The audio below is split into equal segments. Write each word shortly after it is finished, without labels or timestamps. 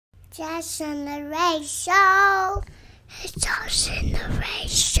Jason the Ray Show. It's Jason the Ray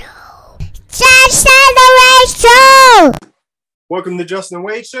Show. Jason the Ray Show. Welcome to Justin and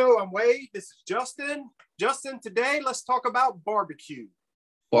Wade Show. I'm Wade. This is Justin. Justin, today let's talk about barbecue.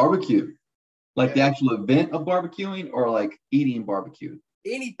 Barbecue? Like the actual event of barbecuing or like eating barbecue?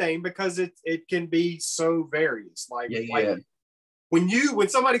 Anything, because it can be so various. Like when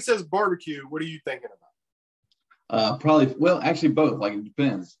somebody says barbecue, what are you thinking about? Probably, well, actually both. Like it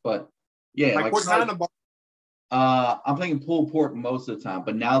depends, but yeah. Like what kind of barbecue? I'm thinking pulled pork most of the time,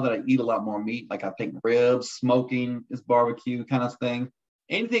 but now that I eat a lot more meat, like I think ribs, smoking is barbecue kind of thing.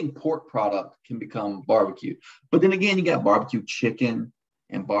 Anything pork product can become barbecue. But then again, you got barbecue chicken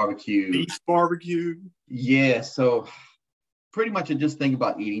and barbecue beef barbecue. Yeah, so pretty much I just think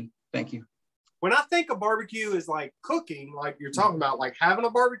about eating. Thank you. When I think of barbecue is like cooking, like you're talking about, like having a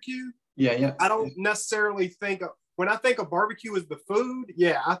barbecue. Yeah. I don't necessarily think of, when I think of barbecue as the food,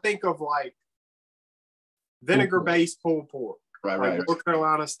 I think of like vinegar-based pulled pork. Right. North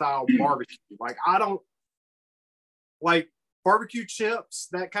Carolina style barbecue. Like I don't like barbecue chips,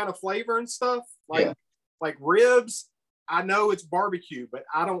 that kind of flavor and stuff. Like ribs, I know it's barbecue, but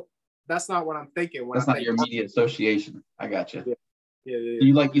that's not what I'm thinking when that's I not think your immediate association. I got you. Yeah.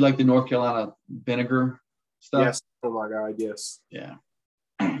 You like the North Carolina vinegar stuff? Yes. Oh my God, yes. Yeah.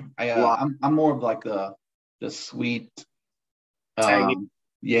 I'm more of like the sweet, tangy.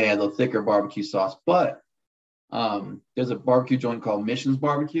 The thicker barbecue sauce. But there's a barbecue joint called Mission's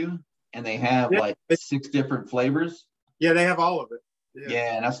Barbecue, and they have like 6 different flavors. Yeah, they have all of it.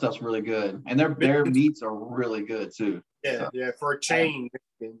 Yeah, and that stuff's really good, and their meats are really good too. Yeah, for a chain,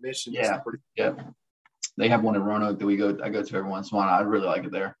 Mission. Yeah. They have one in Roanoke that I go to every once in a while. I really like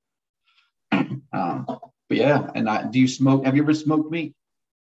it there. But yeah, and do you smoke? Have you ever smoked meat?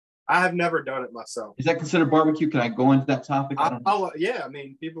 I have never done it myself. Is that considered barbecue? Can I go into that topic? I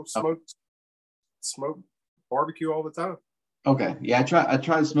mean, people smoke barbecue all the time. Okay. Yeah, I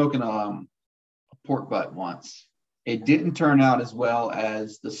tried smoking a pork butt once. It didn't turn out as well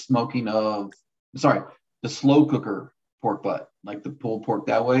as the slow cooker pork butt, like the pulled pork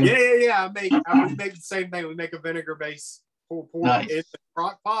that way. Yeah. We make the same thing. We make a vinegar-based pulled pork in the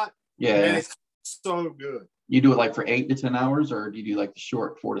crock pot. Yeah. And it's so good. You do it like for 8 to 10 hours, or do you do like the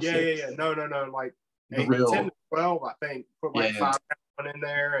short 4 to 6? Yeah. No. Like the 8 real, to 10 to 12, I think. Put like 5 pounds in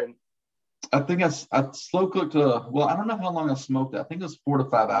there. And I think I slow cooked I don't know how long I smoked it. I think it was 4 to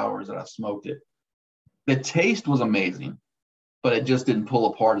 5 hours that I smoked it. The taste was amazing, but it just didn't pull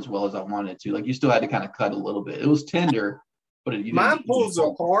apart as well as I wanted it to. Like you still had to kind of cut a little bit. It was tender, but mine pulls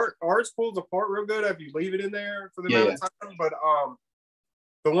apart. Ours pulls apart real good if you leave it in there for the amount of time. But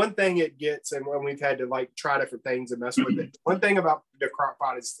the one thing it gets, and when we've had to like try different things and mess with it, one thing about the crock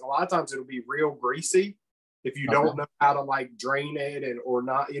pot is a lot of times it'll be real greasy if you don't know how to like drain it or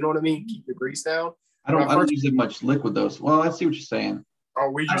not. You know what I mean? Keep the grease down. I don't use it much liquid though. Well, I see what you're saying. Oh,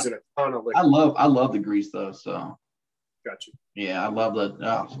 we're using a ton of liquid. I love the grease though. So. Gotcha. Yeah, I love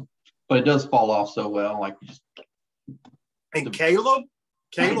but it does fall off so well. Like just. And Caleb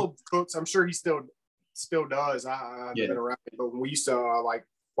cooks. I'm sure he still does. I've been around, but when we used to like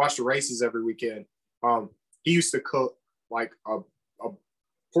watch the races every weekend, he used to cook like a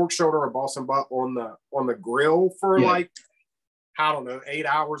pork shoulder or Boston butt on the grill for like, I don't know, 8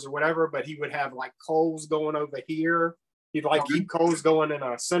 hours or whatever. But he would have like coals going over here. He'd like keep coals going in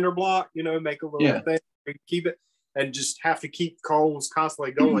a cinder block, make a little thing, keep it, and just have to keep coals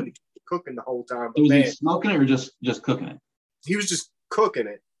constantly going to keep it cooking the whole time. But was he smoking it or just cooking it? He was just cooking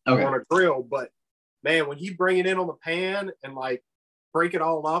it on a grill. But man, when he bring it in on the pan and like break it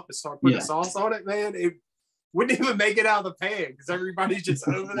all up and start putting sauce on it, man, it wouldn't even make it out of the pan because everybody's just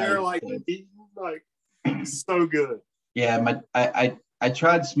over there like eating, like so good. Yeah, I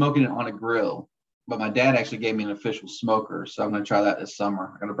tried smoking it on a grill. But my dad actually gave me an official smoker, so I'm going to try that this summer.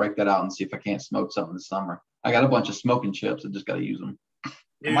 I'm going to break that out and see if I can't smoke something this summer. I got a bunch of smoking chips. I just got to use them.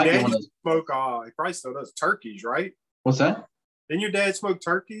 Yeah, your dad smoke, he probably still does turkeys, right? What's that? Didn't your dad smoke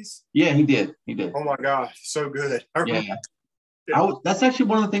turkeys? Yeah, he did. Oh, my gosh, so good. Yeah. That's actually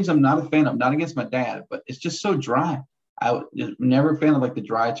one of the things I'm not a fan of. Not against my dad, but it's just so dry. I'm never a fan of like the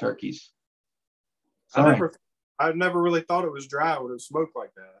dry turkeys. Sorry. I never really thought it was dry when it was smoked like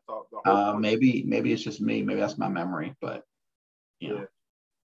that. I thought maybe it's just me. Maybe that's my memory, but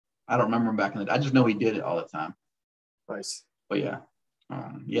I don't remember him back in the day. I just know he did it all the time. Nice. But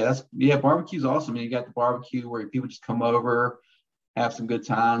barbecue's awesome. You got the barbecue where people just come over, have some good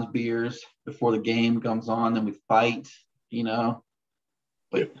times, beers before the game comes on, then we fight.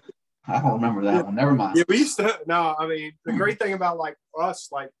 But I don't remember that one. Never mind. Yeah, we used to. No, I mean the great thing about like us,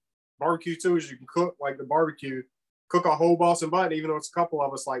 like barbecue too, is you can cook like the barbecue, cook a whole Boston button, even though it's a couple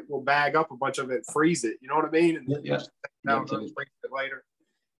of us, like we'll bag up a bunch of it, freeze it. You know what I mean? And then now freeze it later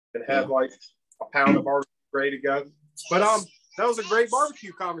and have like a pound of barbecue ready to go. But that was a great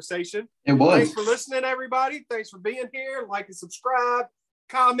barbecue conversation. It was. Thanks for listening, everybody. Thanks for being here. Like and subscribe,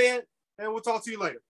 comment, and we'll talk to you later.